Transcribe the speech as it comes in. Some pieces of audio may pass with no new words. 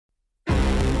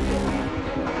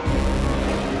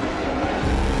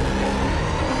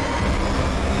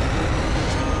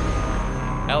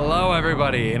Hello,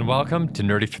 everybody, and welcome to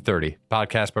Nerdy for 30,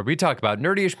 podcast where we talk about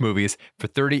nerdy-ish movies for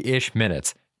 30-ish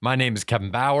minutes. My name is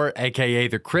Kevin Bauer, a.k.a.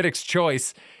 the Critic's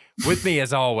Choice. With me,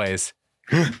 as always,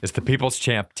 is the people's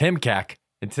champ, Tim Keck.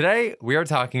 And today, we are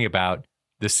talking about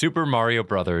the Super Mario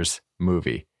Brothers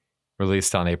movie,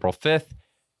 released on April 5th,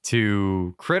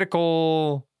 to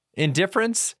critical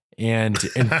indifference and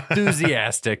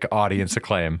enthusiastic audience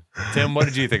acclaim. Tim, what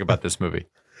did you think about this movie?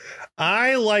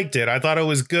 I liked it. I thought it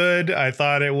was good. I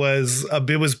thought it was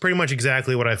pretty much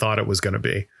exactly what I thought it was going to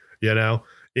be. You know,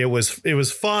 it was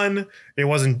fun. It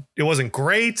wasn't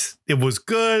great. It was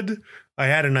good. I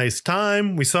had a nice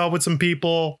time. We saw it with some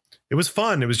people. It was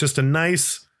fun. It was just a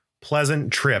nice,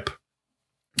 pleasant trip.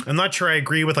 I'm not sure I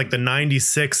agree with like the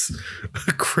 96,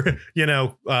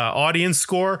 audience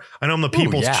score. I know I'm the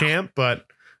people's champ, but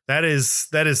that is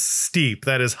steep.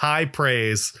 That is high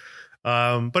praise.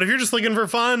 But if you're just looking for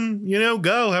fun,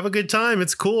 go have a good time.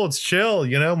 It's cool. It's chill.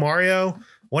 Mario,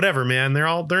 whatever, man.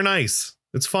 They're nice.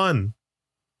 It's fun.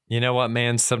 You know what,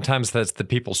 man? Sometimes that's the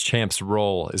people's champ's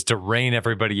role, is to rein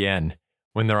everybody in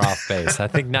when they're off base. I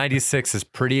think 96 is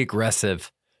pretty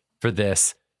aggressive for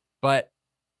this, but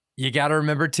you got to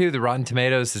remember too, the Rotten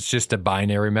Tomatoes is just a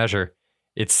binary measure.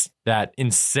 It's that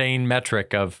insane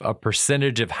metric of a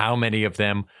percentage of how many of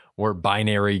them were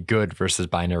binary good versus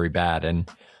binary bad. And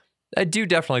I do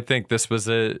definitely think this was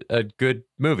a good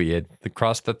movie. It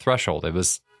crossed the threshold. It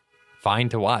was fine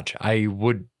to watch. I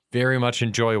would very much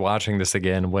enjoy watching this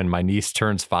again when my niece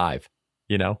turns 5,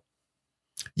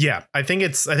 Yeah, I think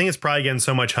it's probably getting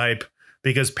so much hype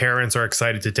because parents are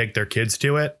excited to take their kids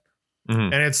to it.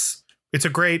 Mm-hmm. And it's a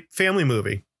great family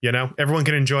movie. Everyone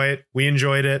can enjoy it. We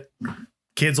enjoyed it.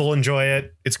 Kids will enjoy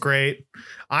it. It's great.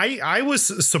 I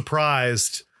was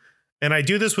surprised, and I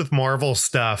do this with Marvel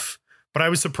stuff, but I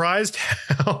was surprised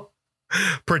how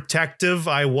protective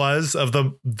I was of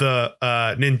the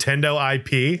Nintendo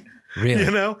IP. Really?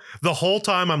 The whole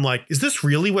time I'm like, is this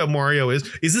really what Mario is?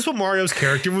 Is this what Mario's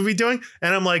character would be doing?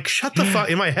 And I'm like, shut the fuck.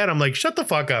 In my head, I'm like, shut the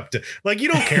fuck up. Like, you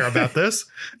don't care about this.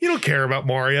 You don't care about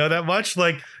Mario that much.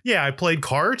 Like, yeah, I played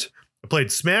Kart. I played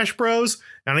Smash Bros.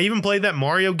 And I even played that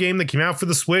Mario game that came out for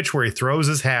the Switch where he throws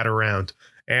his hat around.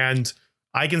 And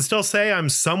I can still say I'm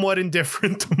somewhat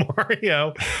indifferent to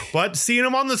Mario, but seeing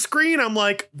him on the screen, I'm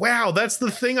like, wow, that's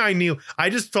the thing I knew. I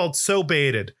just felt so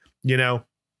baited,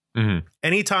 Mm-hmm.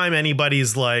 Anytime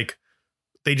anybody's like,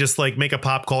 they just like make a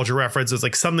pop culture reference, it's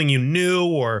like something you knew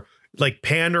or like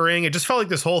pandering. It just felt like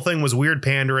this whole thing was weird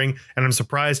pandering. And I'm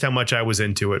surprised how much I was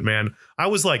into it, man. I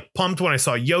was like pumped when I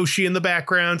saw Yoshi in the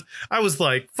background. I was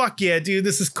like, fuck yeah, dude,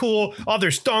 this is cool. Oh,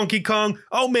 there's Donkey Kong.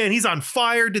 Oh man, he's on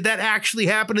fire. Did that actually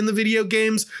happen in the video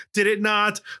games? Did it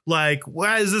not? Like,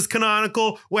 why is this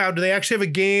canonical? Wow, do they actually have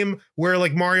a game where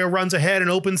like Mario runs ahead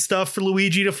and opens stuff for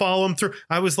Luigi to follow him through?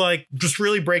 I was like, just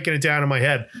really breaking it down in my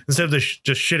head instead of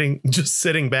just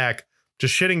sitting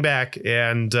back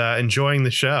and enjoying the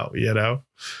show,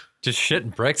 Just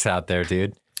shitting bricks out there,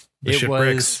 dude. It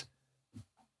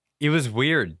was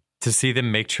weird to see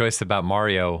them make choice about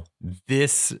Mario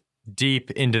this deep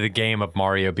into the game of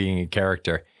Mario being a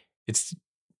character. It's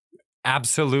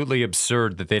absolutely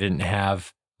absurd that they didn't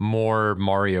have more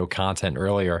Mario content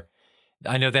earlier.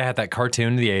 I know they had that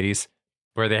cartoon in the 80s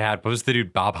where they had, what was the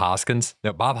dude, Bob Hoskins?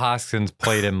 No, Bob Hoskins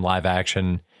played him live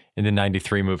action in the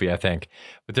 93 movie, I think.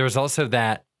 But there was also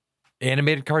that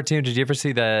animated cartoon. Did you ever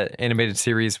see the animated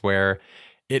series where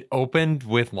it opened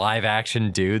with live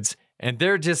action dudes and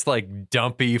they're just like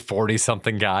dumpy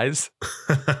 40-something guys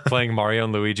playing Mario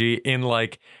and Luigi in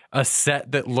like a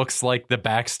set that looks like the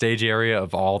backstage area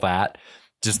of All That?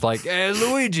 Just like, hey,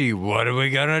 Luigi, what are we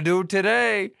gonna do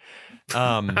today?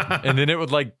 And then it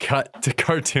would like cut to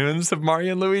cartoons of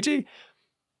Mario and Luigi.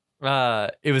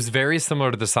 It was very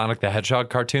similar to the Sonic the Hedgehog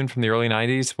cartoon from the early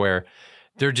 90s where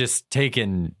they're just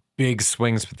taking big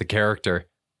swings with the character.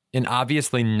 And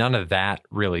obviously none of that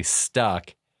really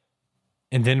stuck.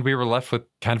 And then we were left with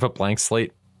kind of a blank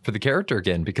slate for the character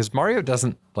again because Mario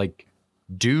doesn't like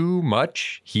do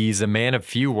much. He's a man of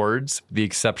few words, with the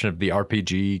exception of the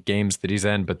RPG games that he's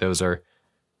in, but those are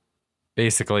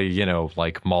basically,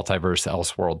 like multiverse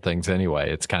Elseworld things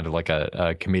anyway. It's kind of like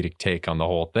a comedic take on the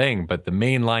whole thing. But the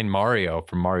mainline Mario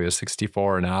from Mario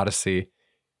 64 and Odyssey,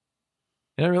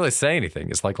 he didn't really say anything.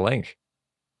 It's like Link.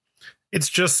 It's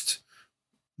just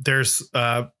there's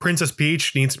Princess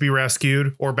Peach needs to be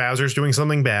rescued or Bowser's doing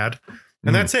something bad.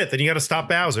 And that's it. Then you got to stop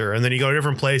Bowser. And then you go to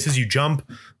different places. You jump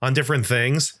on different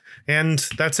things. And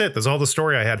that's it. That's all the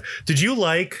story I had. Did you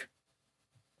like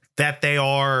that they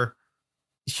are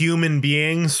human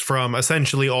beings from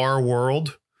essentially our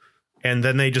world? And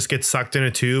then they just get sucked in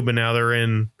a tube and now they're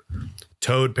in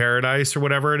Toad Paradise or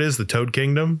whatever it is, the Toad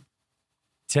Kingdom?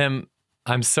 Tim,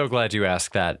 I'm so glad you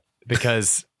asked that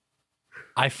because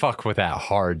I fuck with that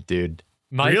hard, dude.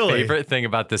 My favorite thing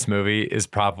about this movie is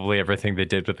probably everything they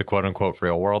did with the quote unquote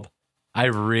real world. I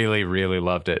really, really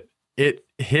loved it. It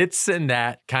hits in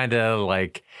that kind of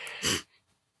like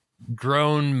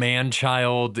grown man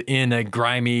child in a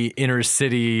grimy inner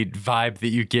city vibe that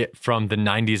you get from the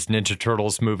 90s Ninja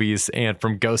Turtles movies and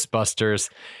from Ghostbusters,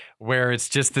 where it's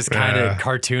just this kind of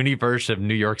cartoony version of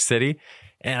New York City.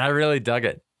 And I really dug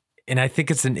it. And I think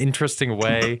it's an interesting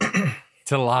way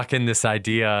to lock in this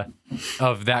idea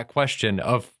of that question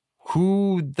of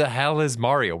who the hell is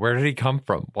Mario? Where did he come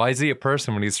from? Why is he a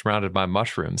person when he's surrounded by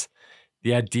mushrooms?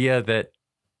 The idea that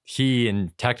he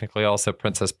and technically also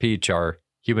Princess Peach are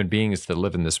human beings that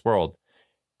live in this world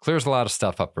clears a lot of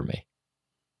stuff up for me.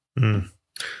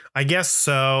 I guess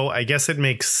so. I guess it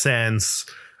makes sense.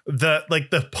 The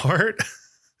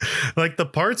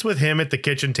parts with him at the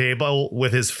kitchen table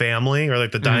with his family, or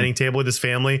like the dining table with his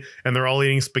family, and they're all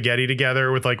eating spaghetti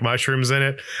together with like mushrooms in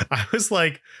it. I was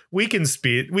like, we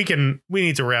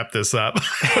need to wrap this up.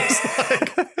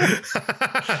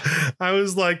 I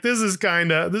was like, this is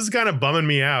kind of bumming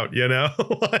me out, you know?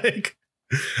 Like,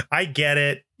 I get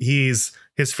it. His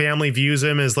family views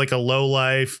him as like a low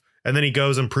life, and then he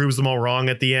goes and proves them all wrong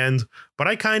at the end. But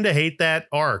I kind of hate that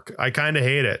arc. I kind of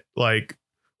hate it. Like,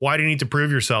 why do you need to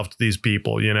prove yourself to these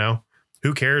people? You know,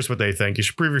 who cares what they think? You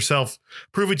should prove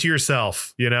it to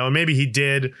yourself, you know, and maybe he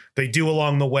did. They do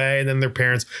along the way, and then their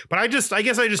parents. But I guess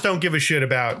I just don't give a shit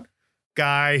about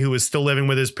guy who is still living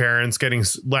with his parents, getting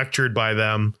lectured by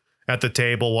them at the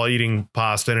table while eating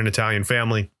pasta in an Italian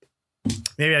family.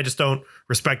 Maybe I just don't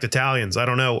respect Italians. I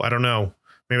don't know.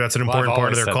 Maybe that's an important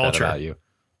part of their culture. About you.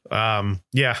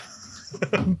 Yeah.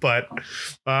 But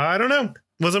I don't know.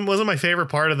 Wasn't my favorite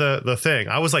part of the thing.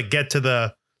 I was like, get to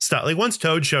the stuff. Like once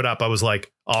Toad showed up, I was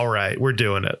like, all right, we're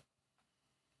doing it.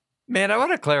 Man, I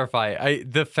want to clarify.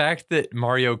 The fact that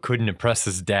Mario couldn't impress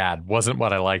his dad wasn't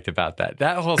what I liked about that.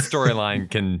 That whole storyline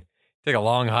can take a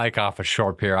long hike off a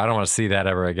short pier. I don't want to see that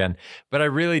ever again. But I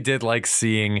really did like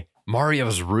seeing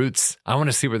Mario's roots. I want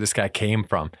to see where this guy came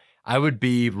from. I would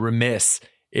be remiss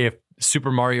if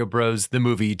Super Mario Bros. The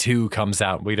movie 2 comes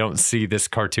out and we don't see this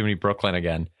cartoony Brooklyn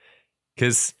again.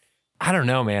 Because I don't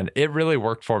know, man, it really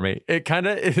worked for me. It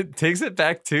takes it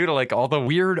back to like all the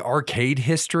weird arcade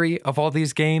history of all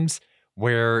these games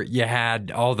where you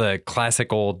had all the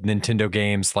classic old Nintendo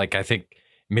games. Like I think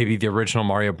maybe the original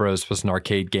Mario Bros. Was an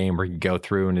arcade game where you go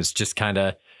through and it's just kind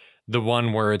of the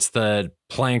one where it's the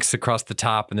planks across the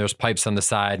top and there's pipes on the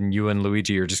side and you and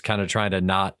Luigi are just kind of trying to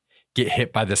not get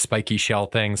hit by the spiky shell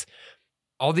things.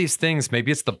 All these things,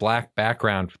 maybe it's the black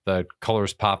background with the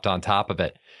colors popped on top of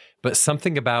it, but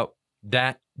something about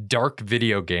that dark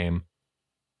video game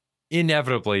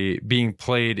inevitably being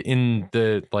played in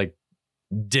the like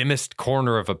dimmest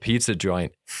corner of a pizza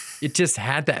joint, it just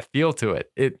had that feel to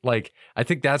it. It like, I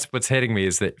think that's what's hitting me,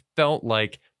 is that it felt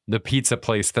like the pizza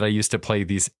place that I used to play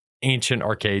these ancient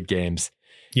arcade games.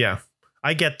 Yeah,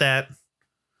 I get that.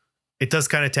 It does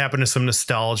kind of tap into some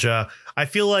nostalgia. I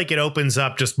feel like it opens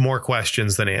up just more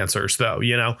questions than answers, though.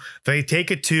 You know, they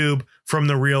take a tube from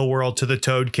the real world to the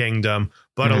Toad Kingdom,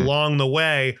 but along the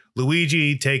way,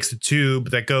 Luigi takes a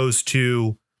tube that goes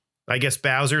to, I guess,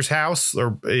 Bowser's house,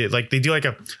 or like they do like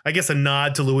a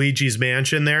nod to Luigi's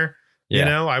mansion there. Yeah. You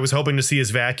know, I was hoping to see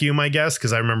his vacuum, I guess,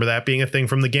 because I remember that being a thing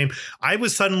from the game. I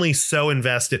was suddenly so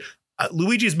invested.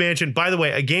 Luigi's Mansion, by the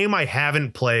way, a game I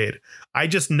haven't played. I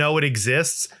just know it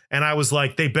exists. And I was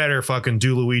like, they better fucking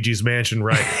do Luigi's Mansion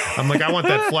right. I'm like, I want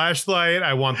that flashlight.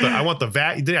 I want the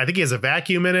vacuum. I think he has a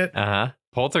vacuum in it.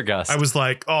 Poltergust. I was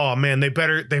like, oh man, they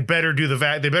better do they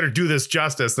better do this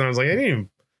justice. And I was like, I didn't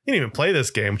even play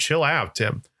this game. Chill out,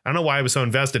 Tim. I don't know why I was so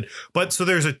invested. But so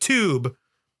there's a tube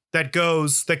that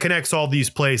connects all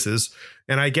these places.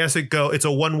 And I guess it's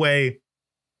a one-way.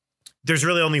 There's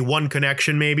really only one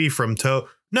connection maybe from Toad.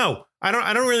 No, I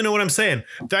don't really know what I'm saying.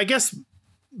 I guess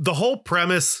the whole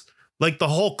premise, like the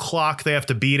whole clock they have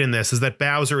to beat in this, is that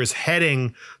Bowser is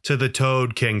heading to the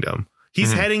Toad Kingdom.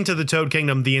 He's heading to the Toad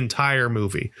Kingdom the entire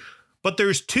movie. But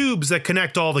there's tubes that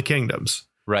connect all the kingdoms.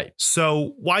 Right.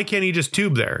 So why can't he just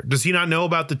tube there? Does he not know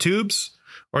about the tubes?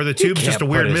 Or the tubes just a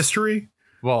weird mystery?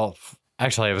 Well,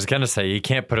 actually, I was going to say he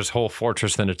can't put his whole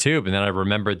fortress in a tube. And then I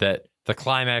remembered that the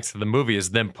climax of the movie is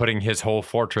them putting his whole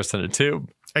fortress in a tube.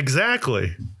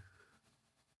 Exactly.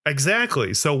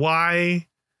 So why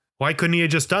couldn't he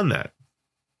have just done that?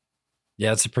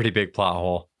 Yeah, it's a pretty big plot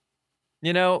hole.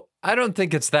 You know, I don't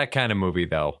think it's that kind of movie,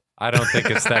 though. I don't think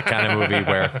it's that kind of movie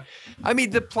where, I mean,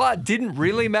 the plot didn't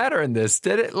really matter in this,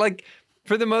 did it? Like,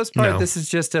 For the most part, No. this is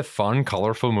just a fun,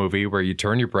 colorful movie where you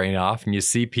turn your brain off and you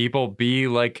see people be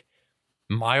like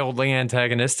mildly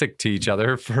antagonistic to each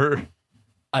other for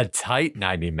a tight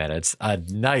 90 minutes,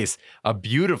 a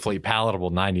beautifully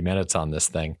palatable 90 minutes on this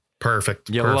thing. Perfect.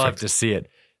 You'll love to see it.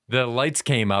 The lights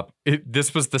came up.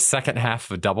 This was the second half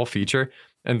of a double feature,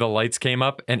 and the lights came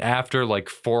up. And after like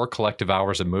 4 collective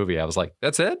hours of movie, I was like,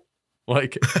 that's it?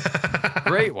 Like,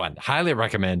 great one. Highly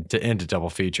recommend to end a double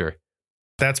feature.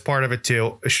 That's part of it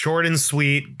too. Short and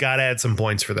sweet. Got to add some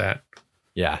points for that.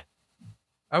 Yeah.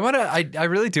 I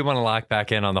really do want to lock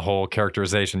back in on the whole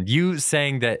characterization. You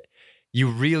saying that you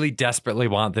really desperately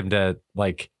want them to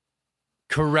like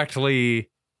correctly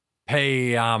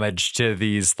pay homage to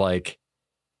these, like,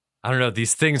 I don't know,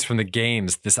 these things from the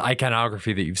games, this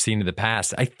iconography that you've seen in the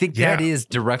past. I think that is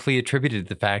directly attributed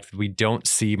to the fact that we don't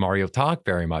see Mario talk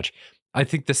very much. I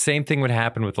think the same thing would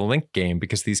happen with the Link game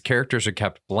because these characters are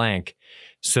kept blank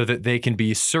so that they can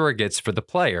be surrogates for the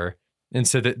player and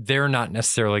so that they're not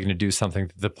necessarily going to do something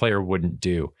that the player wouldn't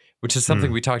do, which is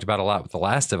something we talked about a lot with The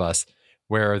Last of Us,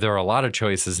 where there are a lot of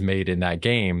choices made in that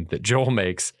game that Joel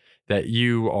makes that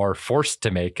you are forced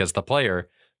to make as the player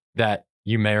that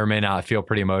you may or may not feel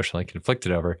pretty emotionally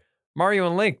conflicted over. Mario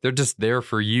and Link, they're just there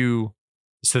for you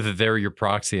so that they're your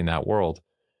proxy in that world.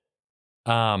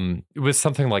 It was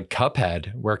something like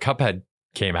Cuphead, where Cuphead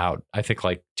came out, I think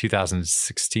like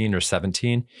 2016 or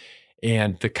 17,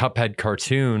 and the Cuphead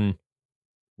cartoon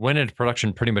went into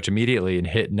production pretty much immediately and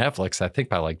hit Netflix, I think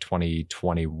by like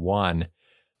 2021.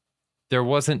 There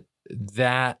wasn't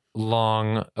that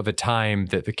long of a time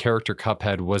that the character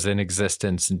Cuphead was in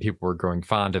existence and people were growing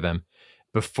fond of him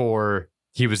before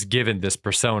he was given this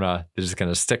persona that is going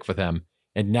to stick with him.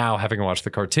 And now, having watched the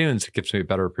cartoons, it gives me a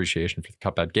better appreciation for the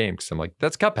Cuphead game because I'm like,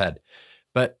 that's Cuphead.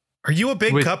 But are you a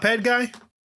big Cuphead guy?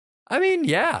 I mean,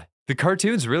 yeah, the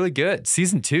cartoon's really good.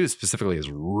 Season 2 specifically is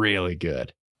really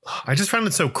good. I just found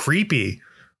it so creepy.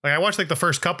 Like I watched like the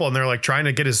first couple and they're like trying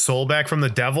to get his soul back from the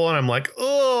devil. And I'm like,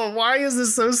 oh, why is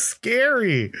this so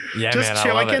scary? Yeah, just man,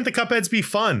 chill. Why can't the Cupheads be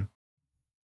fun?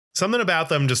 Something about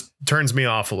them just turns me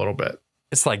off a little bit.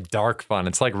 It's like dark fun.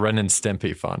 It's like Ren and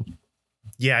Stimpy fun.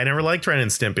 Yeah, I never liked Ren and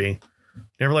Stimpy.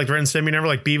 Never liked Ren and Stimpy. Never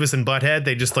liked Beavis and Butthead.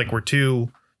 They just like were too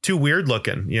weird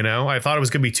looking. You know, I thought it was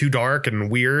going to be too dark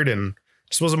and weird and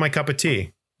just wasn't my cup of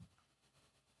tea.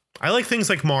 I like things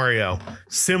like Mario.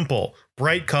 Simple,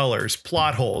 bright colors,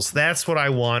 plot holes. That's what I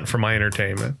want for my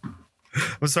entertainment.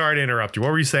 I'm sorry to interrupt you.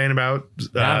 What were you saying about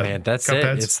nah, man, that's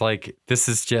Cupheads? It. It's like, this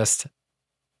is just,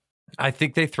 I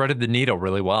think they threaded the needle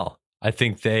really well. I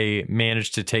think they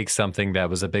managed to take something that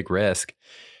was a big risk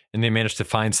and they managed to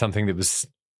find something that was,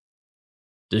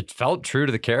 it felt true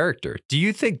to the character. Do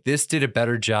you think this did a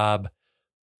better job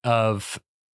of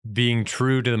being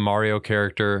true to the Mario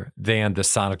character than the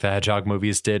Sonic the Hedgehog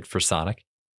movies did for Sonic?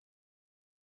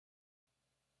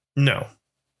 No.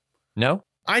 No?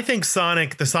 I think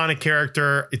Sonic, the Sonic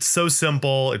character, it's so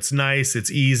simple, it's nice,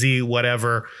 it's easy,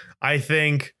 whatever. I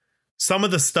think some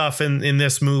of the stuff in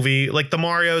this movie, like the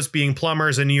Marios being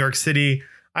plumbers in New York City,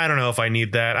 I don't know if I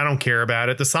need that. I don't care about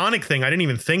it. The Sonic thing, I didn't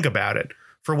even think about it.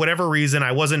 For whatever reason,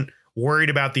 I wasn't worried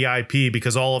about the IP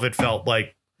because all of it felt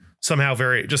like somehow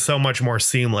just so much more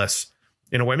seamless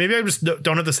in a way. Maybe I just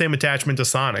don't have the same attachment to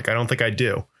Sonic. I don't think I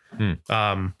do. And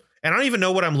I don't even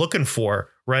know what I'm looking for,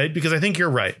 right? Because I think you're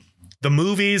right. The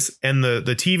movies and the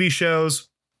TV shows,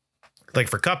 like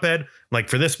for Cuphead, like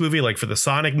for this movie, like for the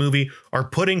Sonic movie, are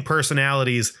putting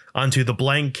personalities onto the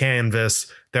blank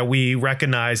canvas that we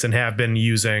recognize and have been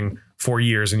using for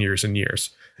years and years and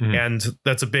years. And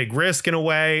that's a big risk in a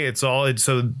way. So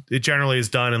it generally is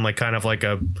done in like kind of like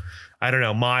a, I don't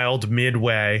know, mild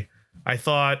midway. I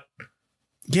thought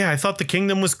the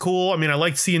kingdom was cool. I mean, I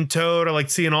liked seeing Toad. I liked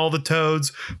seeing all the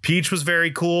Toads. Peach was very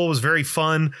cool. It was very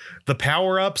fun. The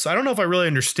power-ups, I don't know if I really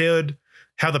understood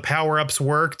how the power-ups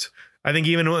worked. I think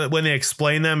even when they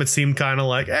explained them, it seemed kind of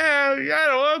like,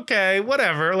 okay,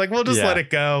 whatever. Like, we'll just let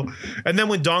it go. And then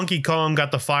when Donkey Kong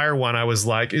got the fire one, I was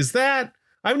like,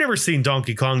 I've never seen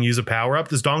Donkey Kong use a power-up.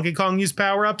 Does Donkey Kong use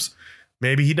power-ups?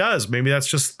 Maybe he does. Maybe that's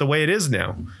just the way it is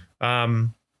now.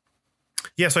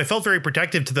 So I felt very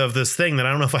protective of this thing that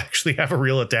I don't know if I actually have a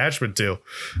real attachment to,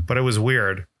 but it was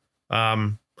weird.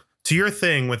 To your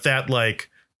thing with that,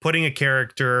 like putting a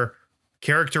character,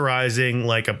 characterizing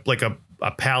like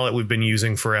a palette we've been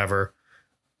using forever.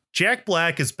 Jack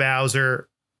Black as Bowser,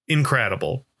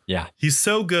 incredible. Yeah. He's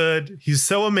so good. He's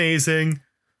so amazing.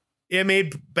 It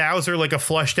made Bowser like a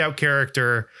fleshed out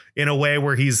character in a way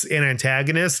where he's an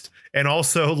antagonist and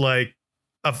also like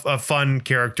a fun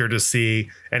character to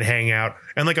see and hang out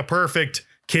and like a perfect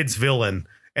kid's villain.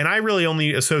 And I really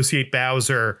only associate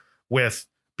Bowser with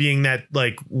being that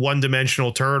like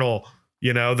one-dimensional turtle,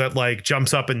 you know, that like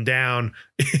jumps up and down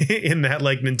in that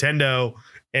like Nintendo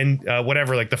and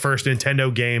whatever, like the first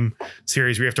Nintendo game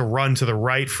series where you have to run to the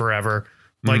right forever.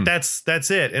 Like that's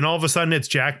it. And all of a sudden it's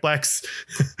Jack Black's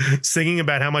singing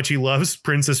about how much he loves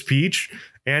Princess Peach.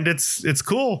 And it's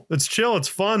cool. It's chill. It's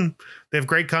fun. They have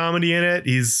great comedy in it.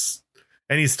 He's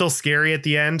still scary at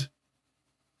the end.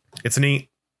 It's neat.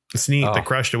 It's neat. They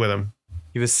crushed it with him.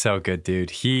 He was so good, dude.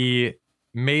 He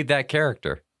made that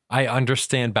character. I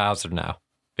understand Bowser now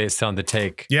based on the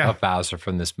take of Bowser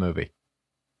from this movie.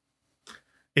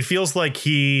 It feels like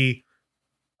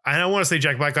I don't want to say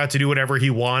Jack Black got to do whatever he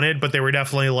wanted, but they were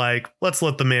definitely like, let's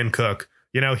let the man cook.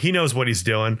 You know, he knows what he's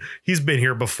doing. He's been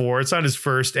here before. It's not his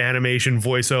first animation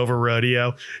voiceover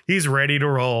rodeo. He's ready to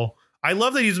roll. I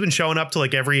love that he's been showing up to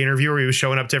like every interview, or he was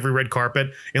showing up to every red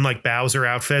carpet in like Bowser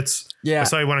outfits. Yeah. I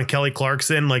saw he went on Kelly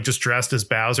Clarkson, like just dressed as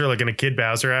Bowser, like in a Kid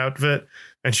Bowser outfit.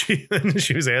 And she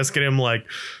was asking him like,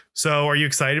 so are you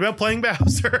excited about playing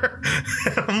Bowser?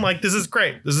 I'm like, this is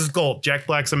great. This is gold. Jack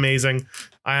Black's amazing.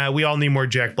 We all need more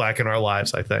Jack Black in our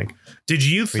lives, I think. Did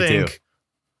you think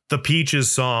the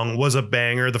Peaches song was a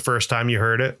banger the first time you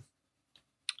heard it?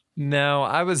 No,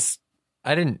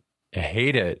 I didn't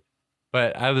hate it,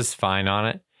 but I was fine on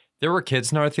it. There were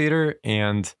kids in our theater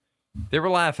and they were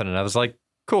laughing and I was like,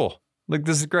 cool. Like,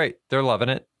 this is great. They're loving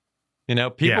it. You know,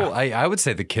 people, I would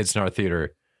say the kids in our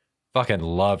theater fucking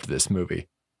loved this movie.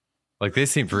 Like, they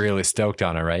seemed really stoked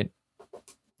on it, right?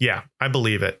 Yeah, I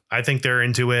believe it. I think they're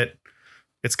into it.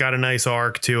 It's got a nice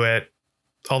arc to it.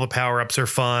 All the power-ups are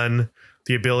fun.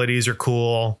 The abilities are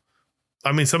cool.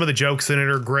 I mean, some of the jokes in it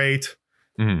are great.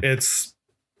 It's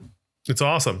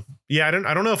awesome. Yeah, I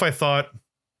don't know if I thought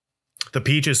the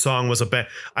Peaches song was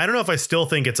I don't know if I still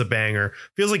think it's a banger.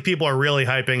 Feels like people are really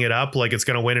hyping it up like it's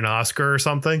going to win an Oscar or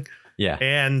something. Yeah.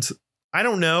 And I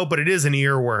don't know, but it is an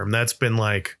earworm. That's been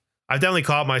like, I've definitely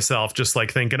caught myself just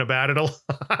like thinking about it a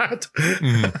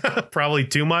lot, probably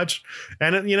too much.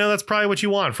 And you know, that's probably what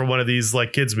you want from one of these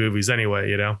like kids movies anyway.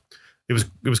 You know, it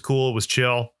was cool. It was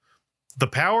chill. The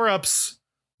power-ups,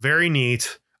 very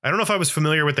neat. I don't know if I was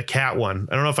familiar with the cat one.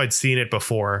 I don't know if I'd seen it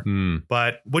before,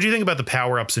 but what do you think about the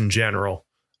power-ups in general?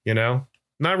 You know,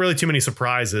 not really too many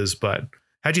surprises, but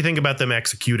how'd you think about them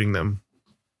executing them?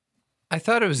 I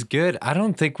thought it was good. I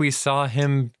don't think we saw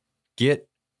him get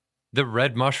the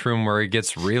red mushroom where he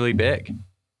gets really big.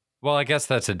 Well, I guess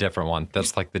that's a different one.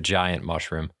 That's like the giant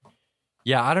mushroom.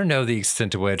 Yeah, I don't know the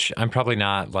extent to which I'm definitely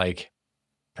not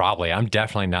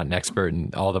an expert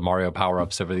in all the Mario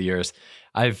power-ups over the years.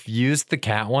 I've used the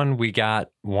cat one. We got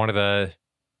one of the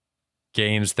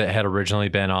games that had originally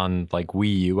been on like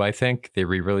Wii U, I think. They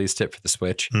re-released it for the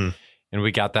Switch. And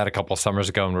we got that a couple summers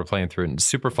ago and we're playing through it. And it's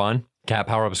super fun. Cat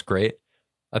power-up's great.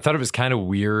 I thought it was kind of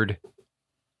weird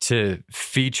to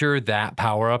feature that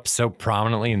power-up so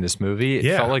prominently in this movie.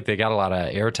 It felt like they got a lot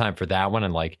of airtime for that one.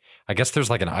 And like, I guess there's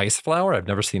like an ice flower. I've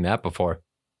never seen that before.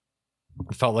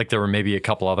 It felt like there were maybe a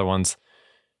couple other ones.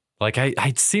 Like I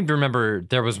seem to remember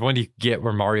there was one you get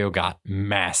where Mario got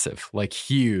massive, like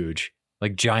huge,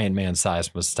 like giant man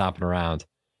size was stomping around.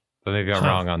 But maybe I'm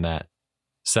wrong on that.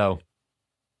 So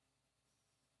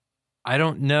I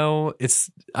don't know.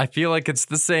 I feel like it's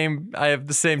the same. I have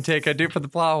the same take I do for the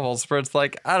plot holes where it's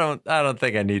like, I don't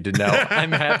think I need to know.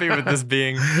 I'm happy with this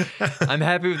being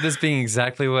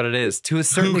exactly what it is. To a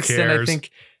certain extent, I think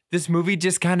this movie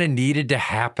just kind of needed to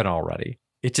happen already.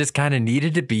 It just kind of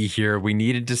needed to be here. We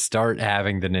needed to start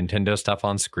having the Nintendo stuff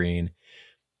on screen.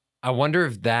 I wonder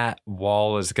if that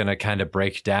wall is going to kind of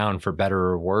break down for better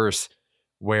or worse,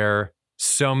 where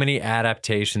so many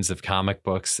adaptations of comic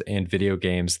books and video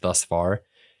games thus far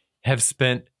have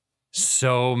spent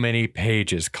so many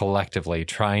pages collectively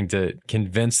trying to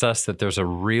convince us that there's a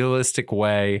realistic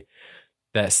way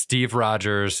that Steve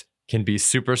Rogers can be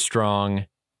super strong.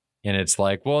 And it's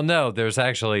like, well, no, there's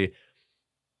actually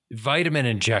vitamin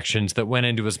injections that went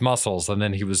into his muscles, and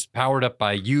then he was powered up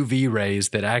by UV rays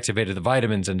that activated the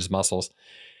vitamins in his muscles.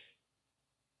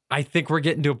 I think we're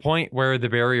getting to a point where the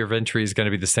barrier of entry is going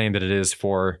to be the same that it is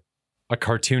for a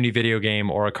cartoony video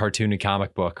game or a cartoony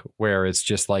comic book, where it's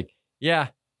just like, yeah,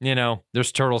 you know,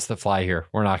 there's turtles that fly here.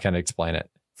 We're not going to explain it.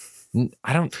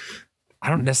 I don't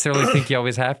necessarily think you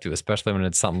always have to, especially when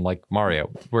it's something like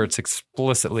Mario, where it's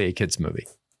explicitly a kid's movie.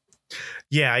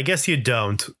 Yeah, I guess you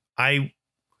don't. I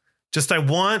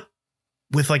want,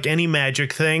 with like any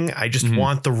magic thing, I just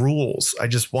want the rules. I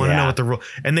just want to know what the rule,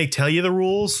 and they tell you the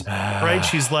rules, right?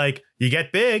 She's like, you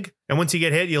get big, and once you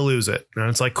get hit, you lose it. And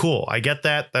it's like, cool, I get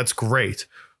that. That's great.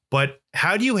 But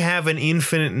how do you have an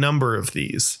infinite number of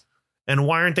these? And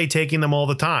why aren't they taking them all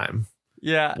the time?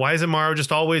 Yeah. Why isn't Mario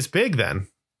just always big then?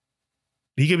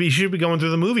 He should be going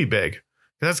through the movie big.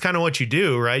 That's kind of what you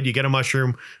do, right? You get a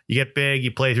mushroom, you get big, you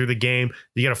play through the game,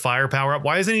 you get a fire power up.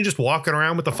 Why isn't he just walking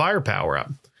around with the fire power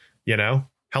up? You know,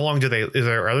 how long is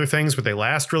there other things, but they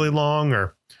last really long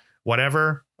or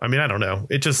whatever? I mean, I don't know.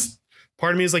 It just,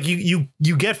 part of me is like, you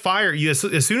get fire. As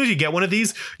soon as you get one of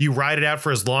these, you ride it out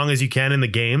for as long as you can in the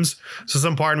games. So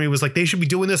some part of me was like, they should be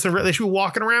doing this. They should be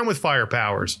walking around with fire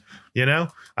powers. You know,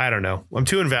 I don't know. I'm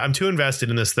too invested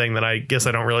in this thing that I guess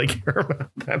I don't really care about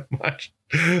that much.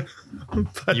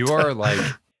 But, you are like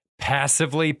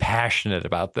passively passionate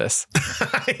about this.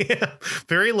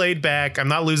 Very laid back. I'm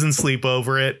not losing sleep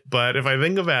over it. But if I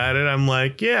think about it, I'm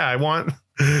like, yeah, I want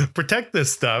protect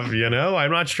this stuff. You know,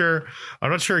 I'm not sure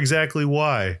exactly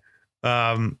why.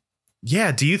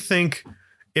 Yeah. Do you think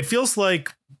it feels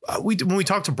like when we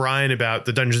talked to Brian about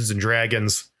the Dungeons and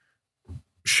Dragons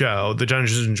show, the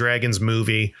Dungeons and Dragons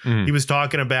movie, he was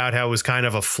talking about how it was kind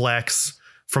of a flex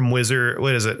from what is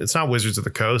it? It's not Wizards of the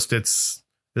Coast. Is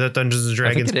that Dungeons and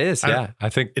Dragons? I think it is. Yeah. I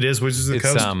think it is Wizards of the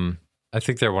Coast. I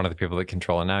think they're one of the people that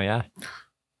control it now. Yeah.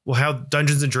 Well, how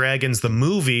Dungeons and Dragons, the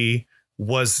movie,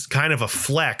 was kind of a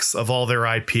flex of all their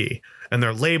IP, and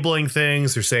they're labeling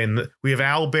things. They're saying that we have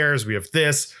owlbears, we have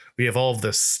this, we have all of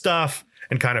this stuff,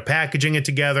 and kind of packaging it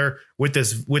together with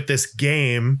this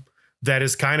game that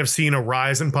has kind of seen a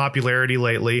rise in popularity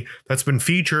lately, that's been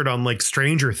featured on like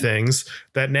Stranger Things,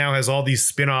 that now has all these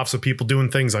spin-offs of people doing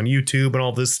things on YouTube and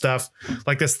all this stuff.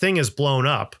 Like, this thing is blown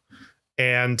up,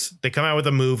 and they come out with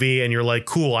a movie and you're like,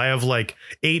 cool, I have like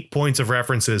 8 points of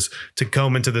references to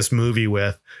come into this movie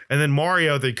with. And then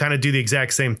Mario, they kind of do the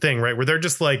exact same thing, right? Where they're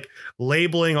just like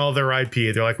labeling all their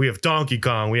IP. They're like, we have Donkey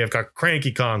Kong, we have got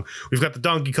Cranky Kong, we've got the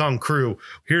Donkey Kong crew,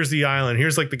 here's the island,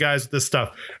 here's like the guys with this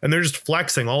stuff. And they're just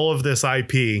flexing all of this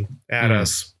IP at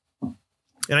us.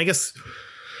 And I guess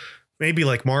maybe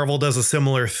like Marvel does a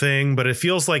similar thing, but it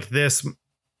feels like this.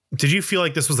 Did you feel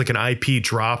like this was like an IP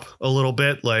drop a little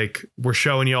bit? Like, we're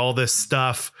showing you all this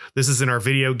stuff. This is in our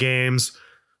video games.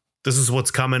 This is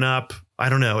what's coming up. I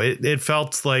don't know. It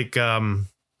felt like,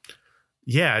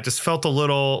 it just felt a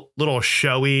little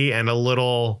showy and a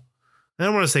little, I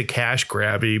don't want to say cash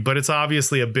grabby, but it's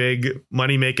obviously a big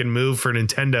money making move for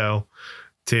Nintendo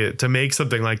to make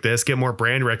something like this, get more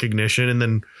brand recognition. And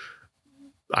then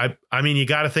I mean, you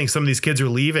got to think some of these kids are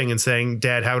leaving and saying,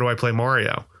 Dad, how do I play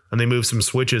Mario? And they move some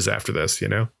Switches after this, you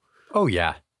know? Oh,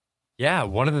 yeah. Yeah.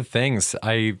 One of the things,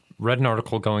 I read an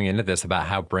article going into this about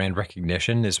how brand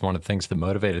recognition is one of the things that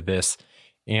motivated this,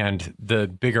 and the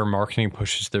bigger marketing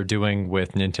pushes they're doing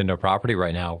with Nintendo property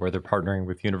right now, where they're partnering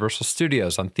with Universal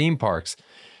Studios on theme parks,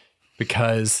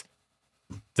 because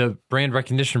the brand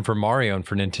recognition for Mario and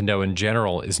for Nintendo in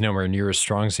general is nowhere near as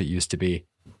strong as it used to be.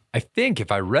 I think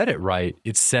if I read it right,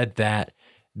 it said that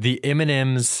the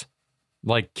M&M's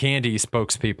like candy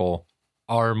spokespeople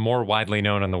are more widely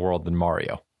known in the world than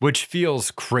Mario, which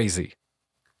feels crazy.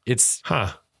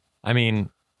 I mean,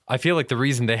 I feel like the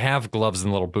reason they have gloves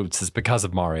and little boots is because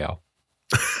of Mario.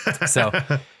 So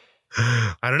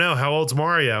I don't know. How old's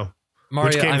Mario?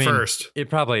 Which came first?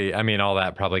 It probably, all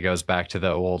that probably goes back to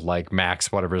the old, like,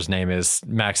 Max, whatever his name is,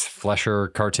 Max Fleischer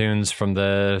cartoons from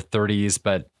the 30s.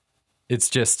 But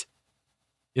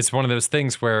it's one of those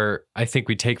things where I think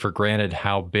we take for granted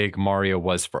how big Mario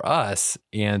was for us.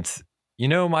 And, you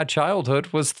know, my childhood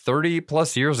was 30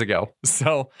 plus years ago.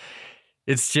 So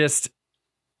it's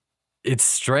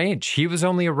strange. He was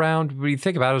only around, when you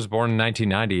think about it, he was born in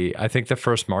 1990. I think the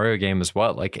first Mario game was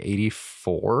like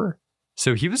 84?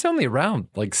 So he was only around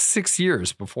like 6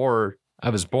 years before I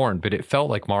was born, but it felt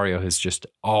like Mario has just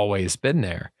always been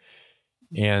there.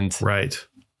 And right.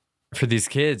 For these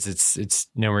kids, it's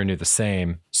nowhere near the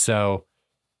same. So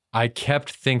I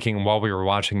kept thinking while we were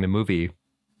watching the movie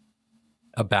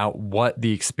about what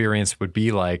the experience would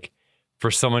be like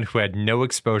for someone who had no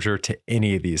exposure to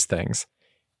any of these things.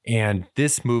 And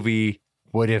this movie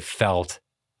would have felt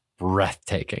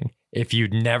breathtaking if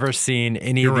you'd never seen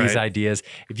any of these ideas,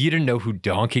 if you didn't know who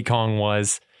Donkey Kong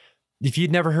was, if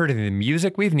you'd never heard of the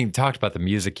music. We haven't even talked about the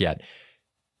music yet.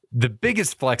 The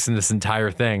biggest flex in this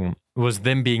entire thing was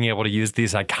them being able to use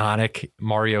these iconic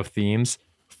Mario themes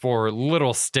for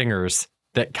little stingers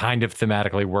that kind of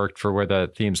thematically worked for where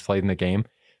the themes played in the game.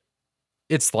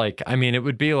 It's like, it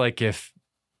would be like if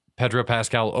Pedro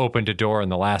Pascal opened a door in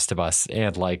The Last of Us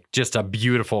and like just a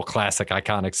beautiful classic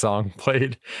iconic song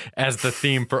played as the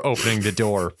theme for opening the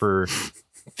door for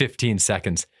 15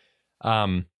 seconds.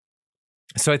 So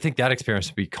I think that experience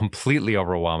would be completely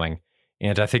overwhelming.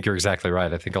 And I think you're exactly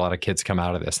right. I think a lot of kids come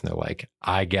out of this and they're like,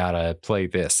 I gotta play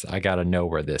this. I gotta know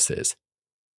where this is.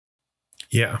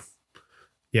 Yeah.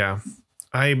 Yeah.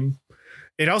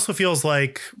 it also feels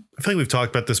like, I feel like we've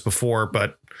talked about this before,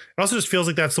 but it also just feels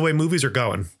like that's the way movies are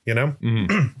going, you know?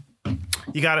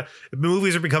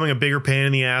 Movies are becoming a bigger pain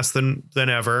in the ass than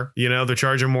ever. You know, they're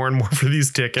charging more and more for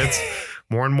these tickets,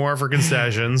 more and more for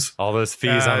concessions. All those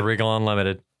fees on Regal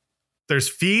Unlimited. There's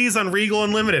fees on Regal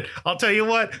Unlimited. I'll tell you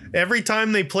what, every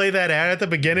time they play that ad at the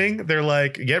beginning, they're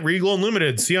like, get Regal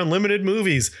Unlimited, see unlimited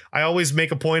movies. I always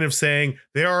make a point of saying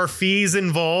there are fees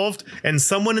involved, and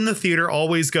someone in the theater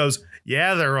always goes,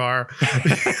 yeah, there are.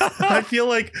 I feel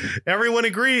like everyone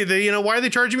agreed that, you know, why are they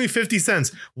charging me 50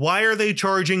 cents? Why are they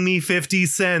charging me 50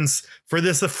 cents for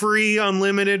this, a free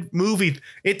unlimited movie?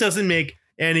 It doesn't make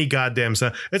any goddamn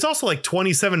sense. It's also like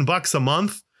 $27 a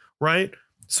month, right?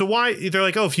 So why they're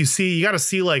like, oh, if you got to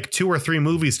see like 2 or 3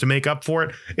 movies to make up for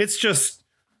it. It's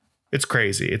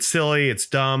crazy. It's silly. It's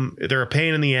dumb. They're a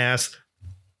pain in the ass.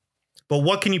 But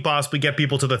what can you possibly get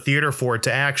people to the theater for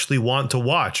to actually want to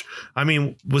watch? I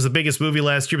mean, was the biggest movie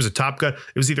last year was a Top Gun.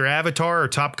 It was either Avatar or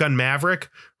Top Gun Maverick,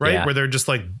 right? Yeah. Where they're just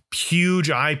like huge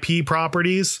IP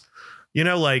properties, you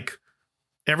know, like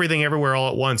Everything Everywhere All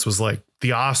at Once was like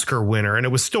the Oscar winner, and it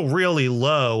was still really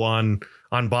low on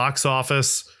box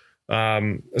office,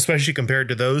 especially compared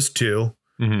to those two.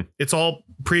 Mm-hmm. It's all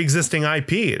pre-existing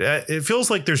IP. It feels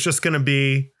like there's just going to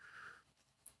be,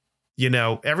 you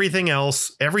know, everything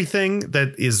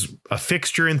that is a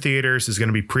fixture in theaters is going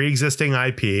to be pre-existing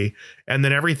IP. And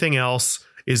then everything else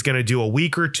is going to do a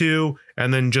week or two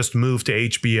and then just move to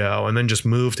HBO and then just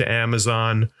move to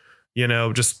Amazon, you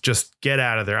know, just get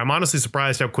out of there. I'm honestly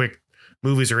surprised how quick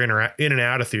movies are in and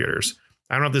out of theaters.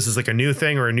 I don't know if this is like a new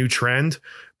thing or a new trend,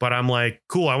 but I'm like,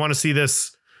 cool, I want to see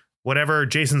this, whatever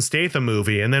Jason Statham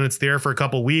movie. And then it's there for a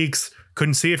couple weeks.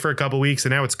 Couldn't see it for a couple weeks,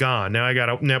 and now it's gone. Now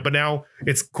now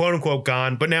it's quote unquote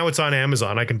gone, but now it's on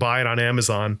Amazon. I can buy it on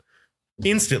Amazon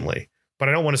instantly, but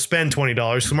I don't want to spend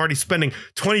 $20. So I'm already spending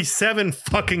 $27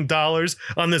 fucking dollars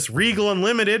on this Regal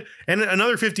Unlimited and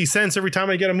another 50 cents every time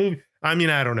I get a movie. I mean,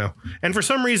 I don't know. And for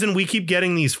some reason, we keep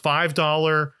getting these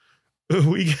 $5. There's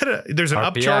an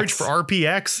RPX. Upcharge for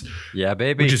RPX. Yeah,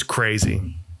 baby. Which is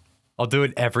crazy. I'll do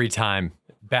it every time.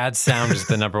 Bad sound is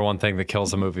the number one thing that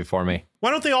kills a movie for me.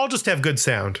 Why don't they all just have good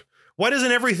sound? Why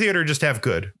doesn't every theater just have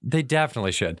good? They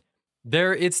definitely should.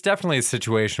 It's definitely a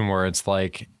situation where it's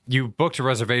like you booked a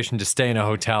reservation to stay in a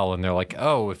hotel and they're like,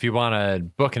 oh, if you want to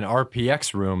book an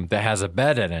RPX room that has a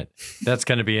bed in it, that's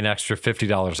going to be an extra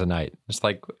 $50 a night. It's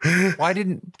like, why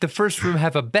didn't the first room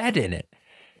have a bed in it?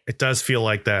 It does feel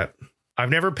like that. I've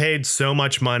never paid so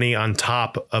much money on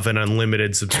top of an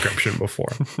unlimited subscription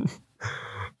before.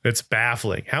 It's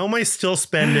baffling. How am I still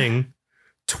spending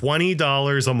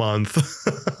 $20 a month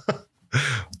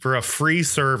for a free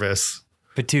service?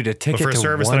 But dude, a ticket for a to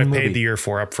service one that I movie, paid the year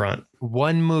for up front.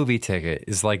 One movie ticket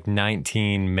is like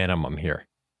 19 minimum here.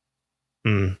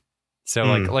 So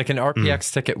like an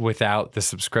RPX ticket without the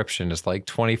subscription is like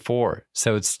 24.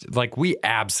 So it's like we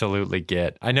absolutely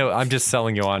get. I know I'm just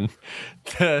selling you on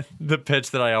the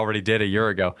pitch that I already did a year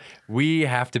ago. We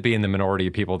have to be in the minority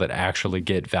of people that actually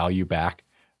get value back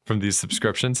from these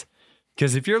subscriptions.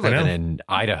 Because if you're living in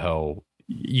Idaho,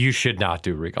 you should not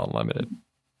do Regal Unlimited.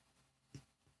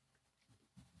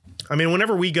 I mean,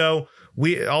 whenever we go,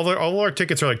 all our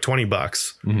tickets are like $20.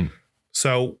 Mm-hmm.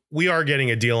 So we are getting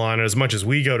a deal on it as much as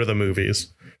we go to the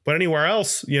movies. But anywhere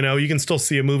else, you know, you can still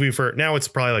see a movie for now. It's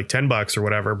probably like $10 or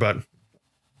whatever. But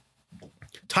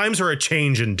times are a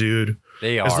changing, dude.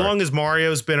 They are. As long as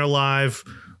Mario's been alive,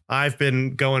 I've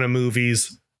been going to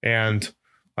movies, and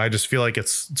I just feel like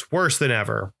it's worse than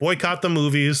ever. Boycott the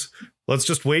movies. Let's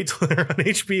just wait till they're on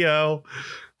HBO.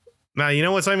 Now, you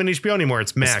know what's not even HBO anymore?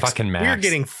 It's Max. It's fucking Max. We're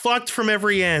getting fucked from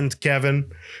every end,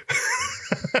 Kevin.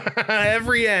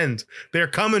 Every end. They're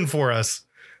coming for us.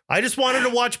 I just wanted to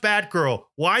watch Batgirl.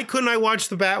 Why couldn't I watch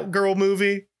the Batgirl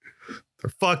movie?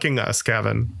 They're fucking us,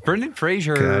 Kevin. Brendan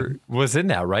Fraser was in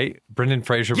that, right? Brendan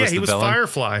Fraser was the villain. Yeah, he was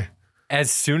Firefly. As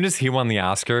soon as he won the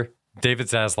Oscar, David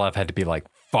Zaslav had to be like,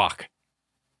 fuck.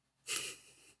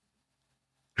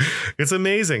 It's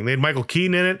amazing. They had Michael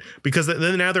Keaton in it because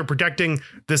then now they're protecting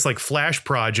this like Flash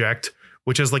project,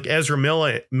 which has like Ezra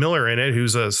Miller in it,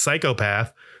 who's a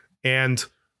psychopath. And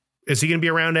is he going to be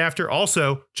around after?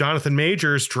 Also, Jonathan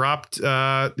Majors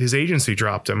his agency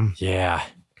dropped him. Yeah.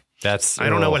 I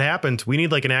don't know what happened. We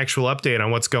need like an actual update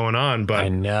on what's going on, but I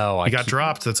know he got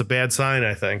dropped. That's a bad sign,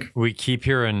 I think. We keep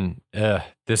hearing,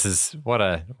 this is what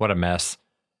a mess.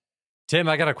 Tim,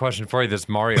 I got a question for you that's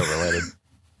Mario related.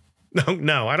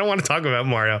 No, I don't want to talk about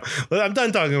Mario. I'm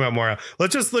done talking about Mario.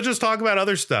 Let's just talk about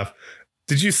other stuff.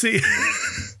 Did you see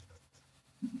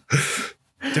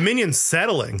Dominion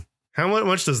settling? How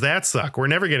much does that suck? We're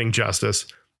never getting justice.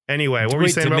 Anyway, what were you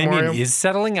saying Dominion about Mario? is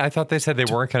settling? I thought they said they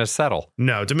weren't going to settle.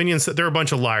 No, Dominion, they're a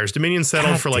bunch of liars. Dominion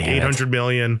settled for like 800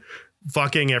 million,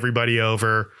 fucking everybody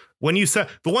over. When you the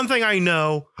one thing I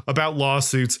know about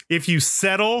lawsuits, if you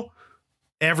settle,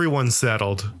 everyone's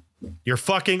settled. You're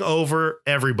fucking over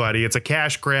everybody. It's a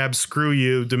cash grab. Screw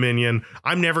you, Dominion.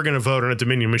 I'm never going to vote on a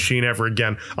Dominion machine ever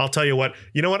again. I'll tell you what.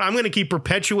 You know what? I'm going to keep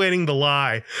perpetuating the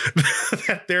lie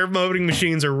that their voting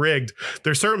machines are rigged.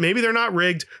 Maybe they're not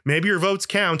rigged. Maybe your votes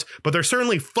count, but they're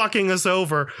certainly fucking us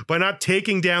over by not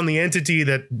taking down the entity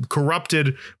that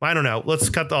corrupted. I don't know. Let's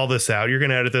cut all this out. You're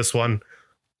going to edit this one.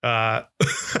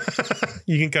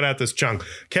 You can cut out this chunk.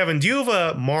 Kevin, do you have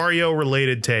a Mario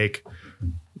related take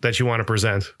that you want to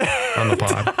present on the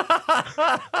pod?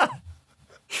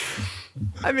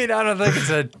 I mean, I don't think it's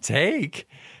a take.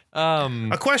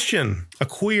 A question, a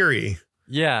query.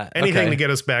 Yeah. Anything to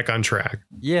get us back on track.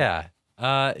 Yeah.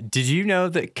 Did you know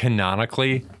that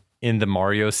canonically in the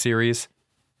Mario series,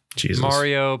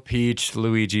 Mario, Peach,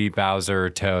 Luigi, Bowser,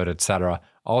 Toad, etc.,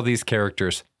 all these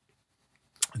characters,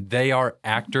 they are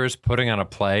actors putting on a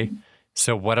play.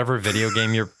 So whatever video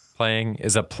game you're playing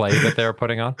is a play that they're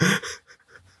putting on?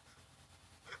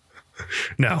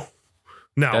 No,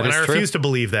 and I refuse to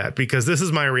believe that, because this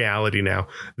is my reality now.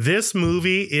 This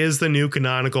movie is the new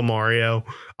canonical Mario.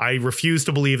 I refuse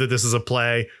to believe that this is a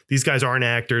play. These guys aren't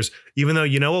actors, even though,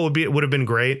 you know what would have been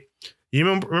great? You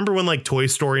remember when like Toy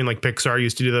Story and like Pixar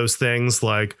used to do those things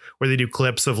like where they do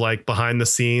clips of like behind the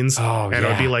scenes and it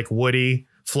would be like Woody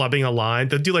flubbing a line.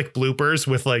 They'd do like bloopers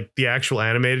with like the actual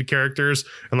animated characters,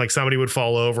 and like somebody would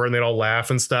fall over and they'd all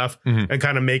laugh and stuff and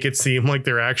kind of make it seem like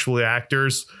they're actually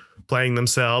actors playing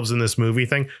themselves in this movie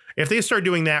thing. If they start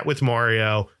doing that with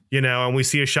Mario, you know, and we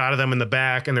see a shot of them in the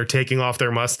back and they're taking off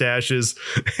their mustaches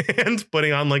and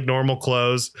putting on like normal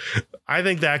clothes, I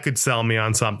think that could sell me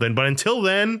on something. But until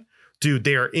then, dude,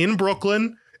 they are in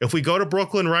Brooklyn. If we go to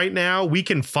Brooklyn right now, we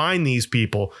can find these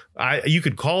people. You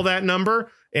could call that number,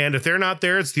 and if they're not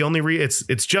there, it's the only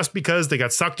it's just because they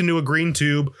got sucked into a green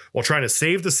tube while trying to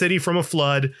save the city from a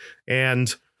flood,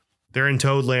 and they're in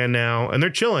Toadland now, and they're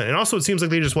chilling. And also, it seems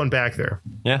like they just went back there.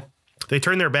 Yeah. They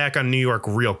turned their back on New York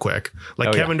real quick.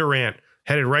 Like Kevin Durant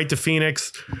headed right to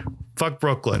Phoenix. Fuck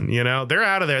Brooklyn. You know, they're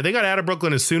out of there. They got out of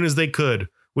Brooklyn as soon as they could,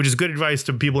 which is good advice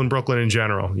to people in Brooklyn in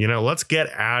general. You know, let's get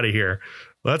out of here.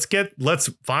 Let's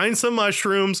find some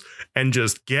mushrooms and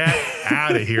just get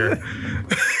out of here.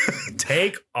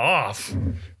 Take off. Gosh.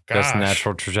 That's the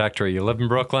natural trajectory. You live in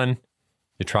Brooklyn,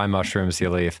 you try mushrooms, you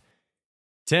leave.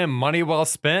 Tim, money well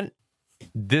spent.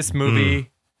 This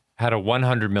movie had a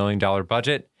 $100 million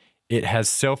budget. It has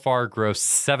so far grossed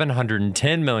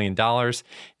 $710 million.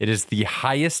 It is the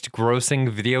highest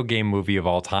grossing video game movie of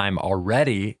all time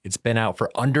already. It's been out for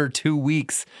under 2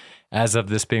 weeks as of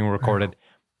this being recorded.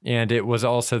 And it was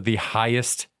also the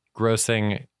highest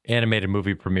grossing animated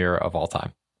movie premiere of all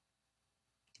time.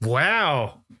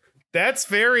 Wow. That's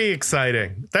very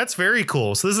exciting. That's very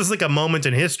cool. So this is like a moment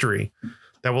in history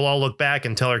that we'll all look back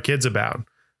and tell our kids about.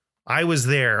 I was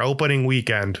there opening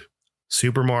weekend,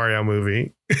 Super Mario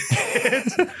movie.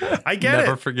 I get it.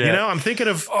 Never forget. You know, I'm thinking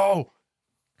of,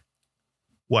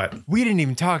 what? We didn't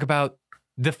even talk about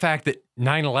the fact that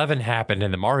 9/11 happened in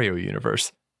the Mario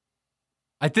universe.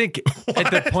 I think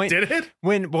at the point did it?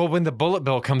 when the bullet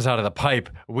bill comes out of the pipe,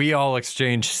 we all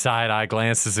exchange side-eye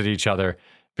glances at each other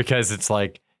because it's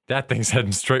like that thing's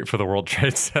heading straight for the World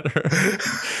Trade Center.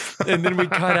 And then we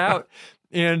cut out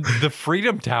and the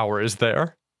Freedom Tower is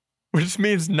there, which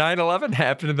means 9/11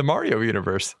 happened in the Mario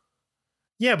universe.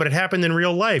 Yeah, but it happened in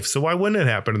real life, so why wouldn't it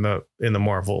happen in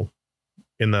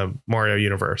the Mario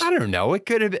universe? I don't know. It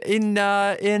could have in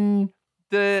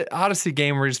the Odyssey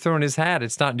game where he's throwing his hat.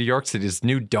 It's not New York City, it's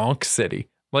New Donk City.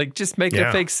 Like, just make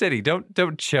a fake city.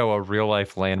 Don't show a real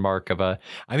life landmark of a.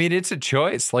 I mean, it's a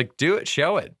choice. Like, do it,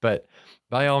 show it. But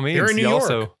by all means, you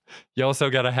also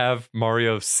got to have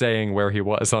Mario saying where he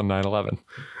was on 9/11.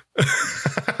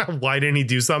 Why didn't he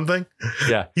do something?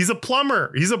 Yeah, he's a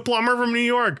plumber. He's a plumber from New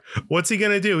York. What's he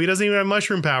gonna do? He doesn't even have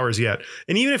mushroom powers yet.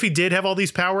 And even if he did have all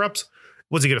these power ups,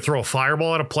 was he gonna throw a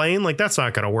fireball at a plane? Like, that's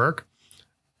not gonna work.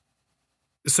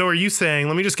 So are you saying,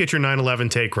 let me just get your 9/11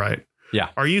 take right. Yeah.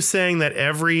 Are you saying that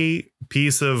every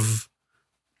piece of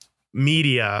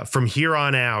media from here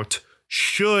on out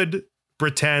should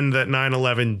pretend that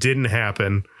 9/11 didn't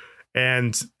happen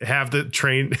and have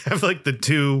the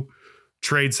two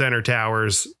Trade Center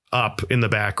towers up in the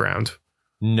background?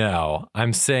 No,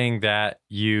 I'm saying that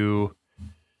you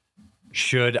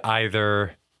should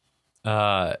either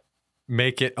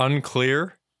make it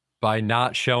unclear by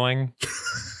not showing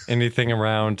anything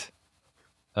around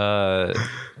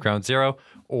Ground Zero,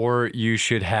 or you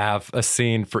should have a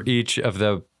scene for each of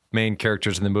the main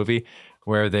characters in the movie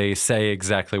where they say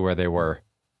exactly where they were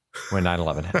when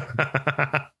 9/11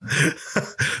 happened.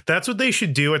 That's what they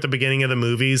should do at the beginning of the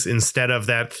movies instead of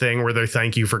that thing where they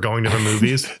thank you for going to the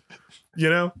movies. You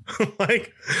know,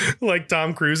 like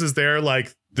Tom Cruise is there.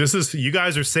 Like, this is, you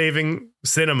guys are saving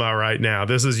cinema right now.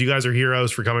 This is, you guys are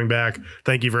heroes for coming back.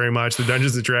 Thank you very much. The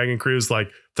Dungeons and Dragon crew's like,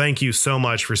 thank you so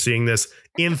much for seeing this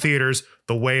in theaters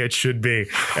the way it should be.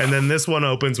 And then this one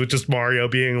opens with just Mario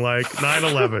being like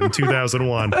 9/11,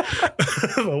 2001.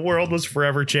 The world was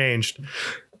forever changed.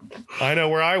 I know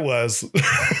where I was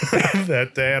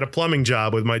that day. I had a plumbing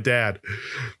job with my dad,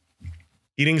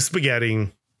 eating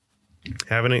spaghetti,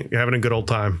 having a good old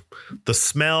time. The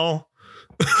smell.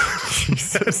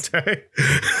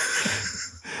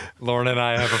 Lauren and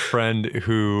I have a friend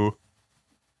who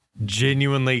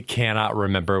genuinely cannot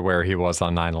remember where he was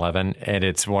on 9/11, and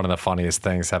it's one of the funniest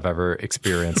things I've ever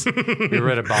experienced. We were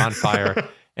at a bonfire,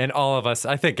 and all of us,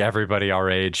 I think everybody our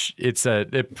age, it's a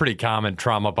pretty common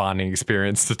trauma bonding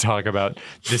experience to talk about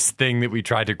this thing that we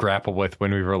tried to grapple with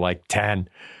when we were like 10.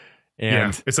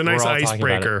 And it's a nice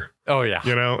icebreaker. Oh, yeah.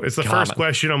 You know, it's the first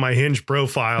question on my Hinge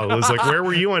profile. It was like, where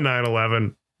were you on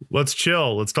 9/11? Let's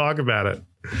chill. Let's talk about it.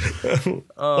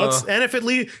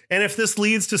 And if this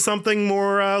leads to something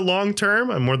more long term,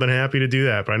 I'm more than happy to do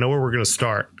that. But I know where we're going to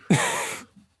start.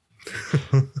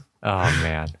 Oh,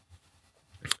 man.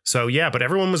 So, yeah, but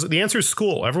the answer is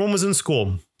school. Everyone was in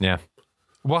school. Yeah.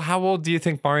 Well, how old do you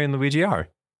think Mario and Luigi are?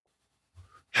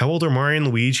 How old are Mario and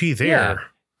Luigi?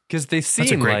 Because they seem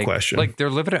That's a great question. Like they're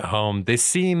living at home. They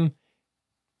seem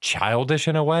childish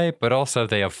in a way, but also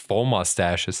they have full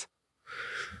mustaches.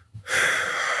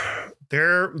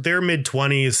 They're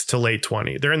mid-20s to late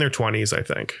 20s. They're in their 20s, I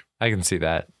think. I can see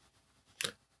that.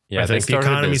 Yeah, I think the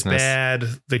economy's bad.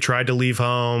 They tried to leave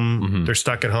home. Mm-hmm. They're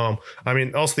stuck at home. I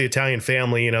mean, also the Italian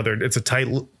family, you know, it's a tight,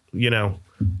 you know,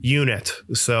 unit.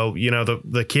 So, you know,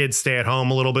 the kids stay at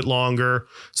home a little bit longer,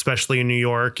 especially in New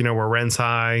York, you know, where rent's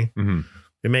high. Mm-hmm.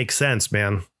 It makes sense,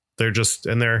 man. They're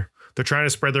trying to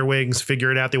spread their wings,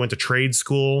 figure it out. They went to trade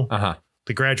school.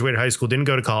 They graduated high school, didn't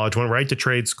go to college, went right to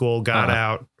trade school, got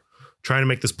out, trying to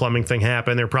make this plumbing thing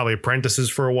happen. They're probably apprentices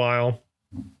for a while.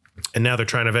 And now they're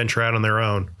trying to venture out on their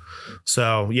own.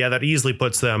 So, yeah, that easily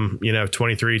puts them, you know,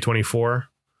 23, 24.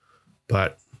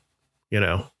 But, you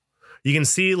know, you can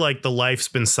see like the life's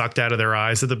been sucked out of their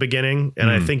eyes at the beginning. And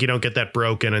I think you don't get that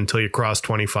broken until you cross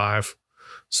 25.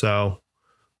 So,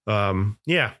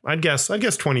 yeah, I guess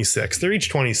 26. They're each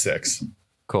 26.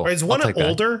 Cool. Is one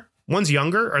older? One's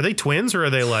younger. Are they twins or are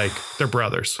they like they're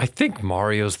brothers? I think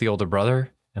Mario's the older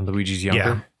brother and Luigi's younger.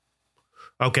 Yeah.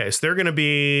 Okay, so they're going to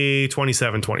be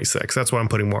 27, 26. That's what I'm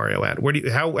putting Mario at.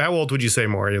 How old would you say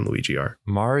Mario and Luigi are?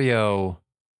 Mario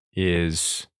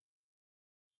is,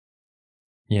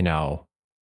 you know,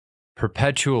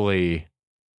 perpetually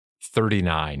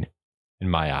 39 in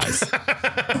my eyes.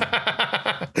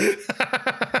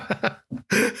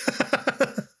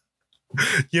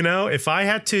 You know, if I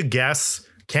had to guess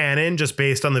canon just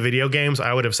based on the video games,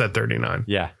 I would have said 39.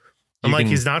 Yeah.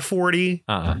 He's not 40.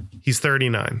 He's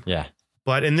 39. Yeah.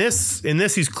 But in this,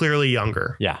 he's clearly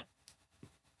younger. Yeah.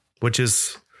 Which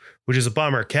is a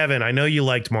bummer. Kevin, I know you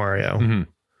liked Mario. Mm-hmm.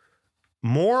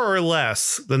 More or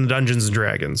less than Dungeons and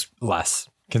Dragons? Less.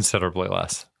 Considerably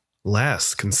less.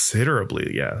 Less.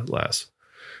 Considerably, yeah, less.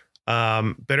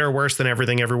 Better or worse than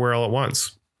Everything Everywhere All at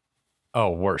Once?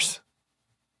 Oh, worse.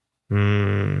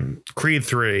 Creed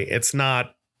 3. It's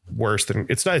not worse than...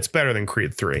 It's better than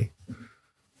Creed 3.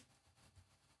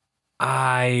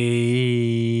 I'll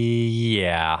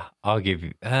give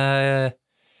you I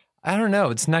don't know,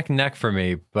 it's neck and neck for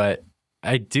me, but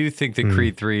I do think that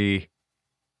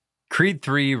Creed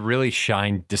 3 really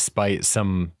shined despite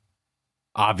some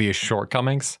obvious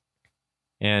shortcomings,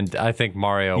 and I think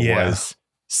Mario was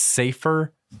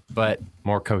safer but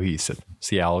more cohesive.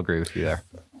 So yeah, I'll agree with you there.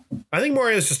 I think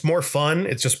Mario is just more fun.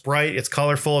 It's just bright, it's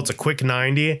colorful, it's a quick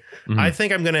 90. I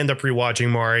think I'm going to end up rewatching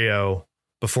Mario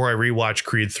before I rewatch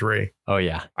Creed 3. Oh,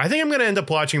 yeah. I think I'm going to end up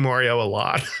watching Mario a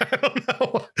lot. I don't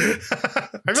know.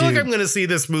 I feel like I'm going to see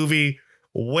this movie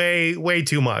way, way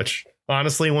too much.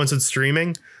 Honestly, once it's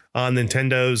streaming on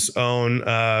Nintendo's own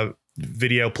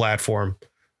video platform.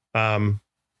 I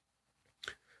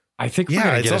think we're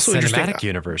going to get a cinematic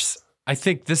universe. I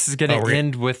think this is going to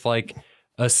end with like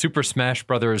a Super Smash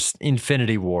Brothers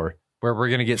Infinity War, where we're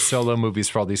going to get solo movies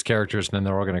for all these characters, and then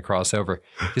they're all going to cross over.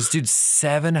 This dude's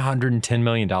 $710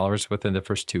 million within the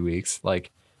first 2 weeks.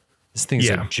 Like, this thing's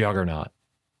a juggernaut.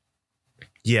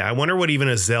 Yeah, I wonder what even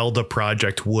a Zelda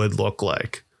project would look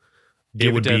like.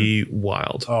 It would be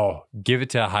wild. Oh, give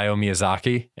it to Hayao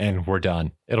Miyazaki, and we're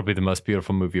done. It'll be the most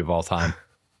beautiful movie of all time.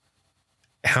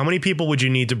 how many people would you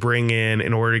need to bring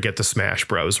in order to get the Smash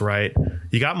Bros, right?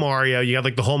 You got Mario, you got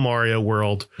like the whole Mario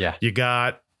world. Yeah.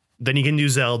 Then you can do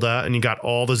Zelda, and you got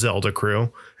all the Zelda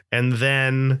crew. And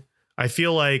then I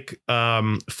feel like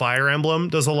Fire Emblem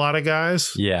does a lot of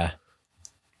guys. Yeah.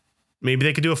 Maybe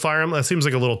they could do a Fire Emblem. That seems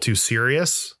like a little too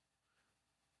serious.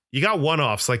 You got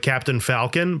one-offs like Captain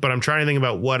Falcon, but I'm trying to think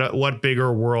about what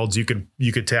bigger worlds you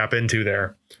could tap into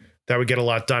there. That would get a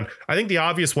lot done. I think the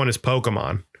obvious one is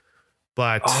Pokemon,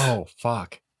 but oh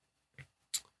fuck,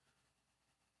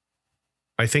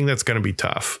 I think that's going to be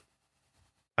tough.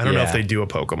 I don't know if they do a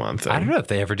Pokemon thing. I don't know if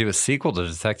they ever do a sequel to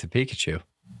Detective Pikachu.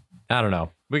 I don't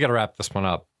know. We got to wrap this one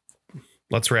up.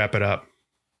 Let's wrap it up.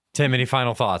 Tim, any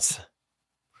final thoughts?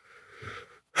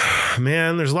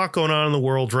 Man, there's a lot going on in the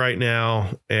world right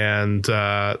now, and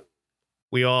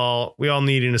we all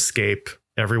need an escape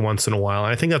every once in a while.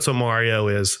 And I think that's what Mario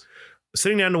is.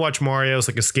 Sitting down to watch Mario is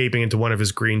like escaping into one of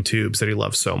his green tubes that he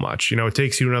loves so much. You know, it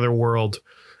takes you to another world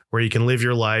where you can live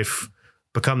your life,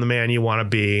 become the man you want to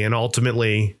be, and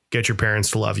ultimately get your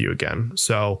parents to love you again.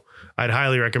 So I'd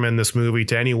highly recommend this movie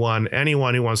to anyone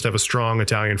who wants to have a strong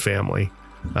Italian family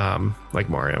like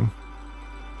Mario.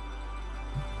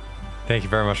 Thank you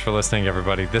very much for listening,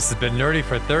 everybody. This has been Nerdy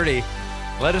for 30.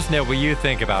 Let us know what you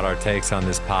think about our takes on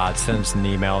this pod. Send us an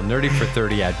email,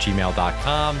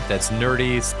 nerdyfor30@gmail.com. That's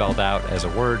nerdy spelled out as a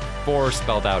word, 4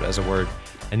 spelled out as a word,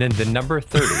 and then the number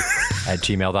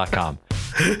 30@gmail.com.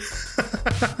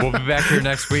 We'll be back here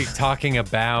next week talking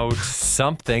about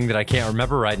something that I can't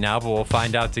remember right now, but we'll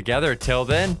find out together. Till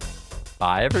then,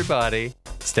 bye, everybody.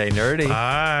 Stay nerdy.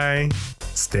 Bye.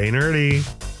 Stay nerdy.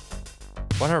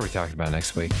 What are we talking about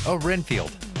next week? Oh,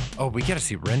 Renfield. Oh, we got to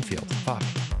see Renfield. Fuck.